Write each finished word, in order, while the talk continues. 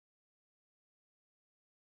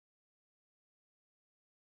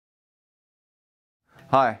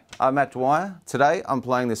Hi, I'm Matt Dwyer. Today I'm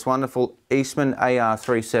playing this wonderful Eastman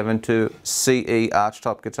AR372 CE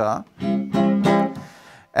archtop guitar.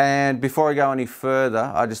 And before I go any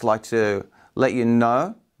further, I'd just like to let you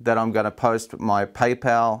know that I'm going to post my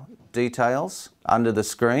PayPal details under the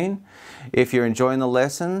screen. If you're enjoying the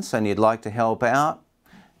lessons and you'd like to help out,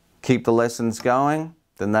 keep the lessons going,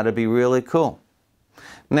 then that'd be really cool.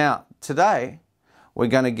 Now, today we're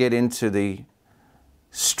going to get into the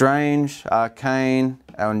strange, arcane,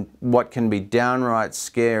 and what can be downright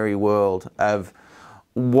scary world of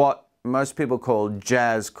what most people call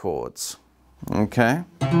jazz chords. Okay?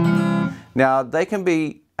 Now, they can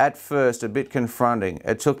be at first a bit confronting.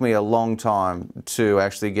 It took me a long time to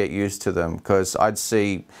actually get used to them because I'd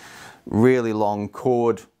see really long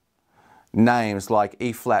chord names like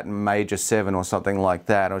E flat and major 7 or something like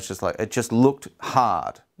that. I was just like, it just looked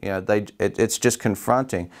hard. You know, it's just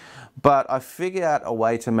confronting. But I figured out a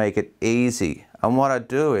way to make it easy. And what I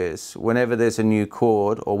do is, whenever there's a new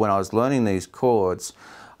chord, or when I was learning these chords,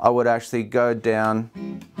 I would actually go down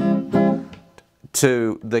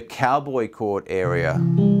to the cowboy chord area.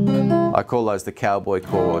 I call those the cowboy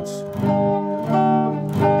chords.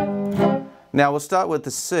 Now we'll start with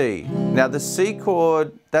the C. Now the C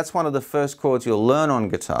chord, that's one of the first chords you'll learn on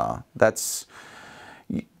guitar. That's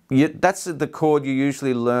the chord you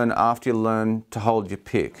usually learn after you learn to hold your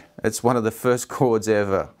pick. It's one of the first chords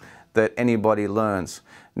ever that anybody learns.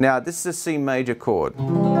 Now this is a C major chord.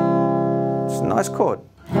 It's a nice chord.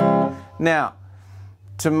 Now,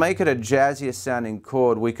 to make it a jazzier sounding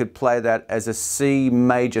chord, we could play that as a C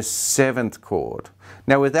major 7th chord.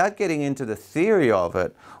 Now, without getting into the theory of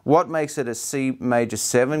it, what makes it a C major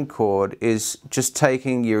 7 chord is just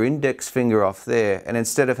taking your index finger off there, and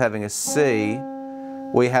instead of having a C,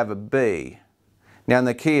 we have a B. Now, in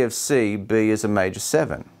the key of C, B is a major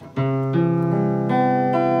 7.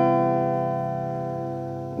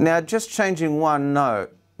 Now, just changing one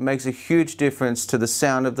note makes a huge difference to the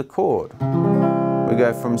sound of the chord. We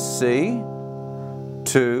go from C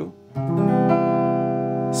to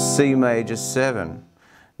C major 7.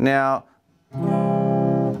 Now,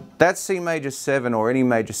 that C major 7 or any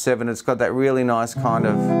major 7, it's got that really nice kind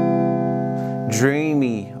of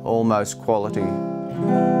dreamy almost quality.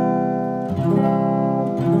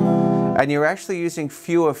 And you're actually using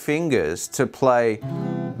fewer fingers to play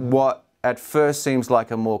what at first seems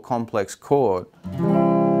like a more complex chord.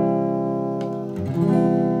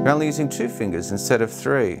 You're only using 2 fingers instead of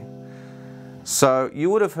 3. So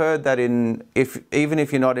you would have heard that in, even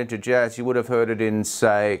if you're not into jazz, you would have heard it in,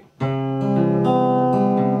 say,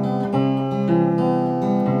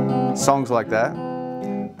 songs like that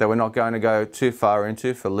we're not going to go too far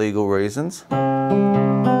into for legal reasons.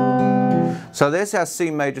 So there's our C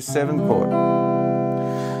major 7 chord.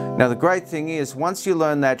 Now the great thing is, once you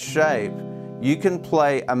learn that shape, you can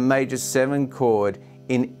play a major 7 chord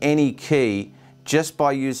in any key just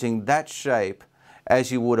by using that shape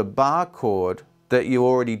as you would a bar chord that you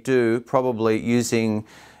already do, probably using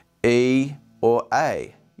E or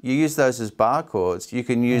A. You use those as bar chords. You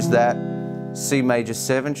can use that C major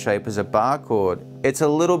 7 shape as a bar chord. It's a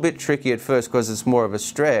little bit tricky at first because it's more of a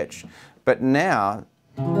stretch, but now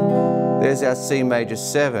there's our C major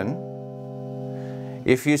 7.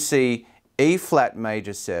 If you see E flat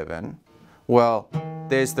major 7, well,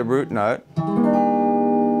 there's the root note,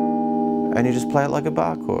 and you just play it like a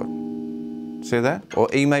bar chord. See that? Or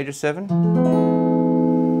E major 7.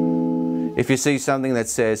 If you see something that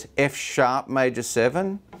says F sharp major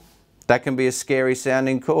 7, that can be a scary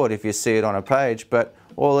sounding chord if you see it on a page, but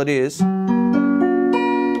all it is,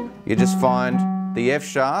 you just find the F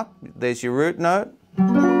sharp, there's your root note,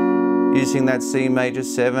 using that C major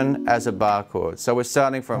 7 as a bar chord. So we're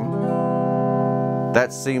starting from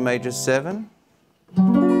that C major 7,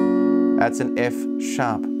 that's an F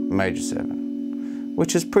sharp major 7,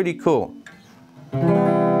 which is pretty cool.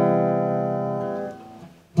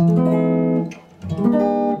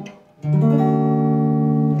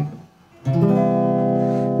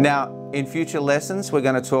 Now, in future lessons, we're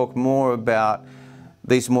going to talk more about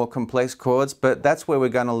these more complex chords, but that's where we're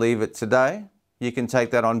going to leave it today. You can take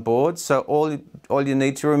that on board. So all you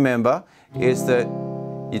need to remember is that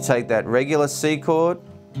you take that regular C chord,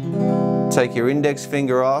 take your index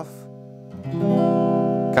finger off,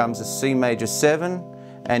 comes a C major 7,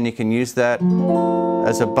 and you can use that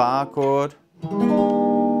as a bar chord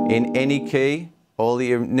in any key. All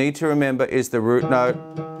you need to remember is the root note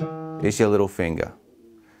is your little finger.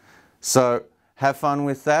 So have fun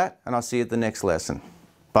with that, and I'll see you at the next lesson.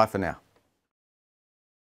 Bye for now.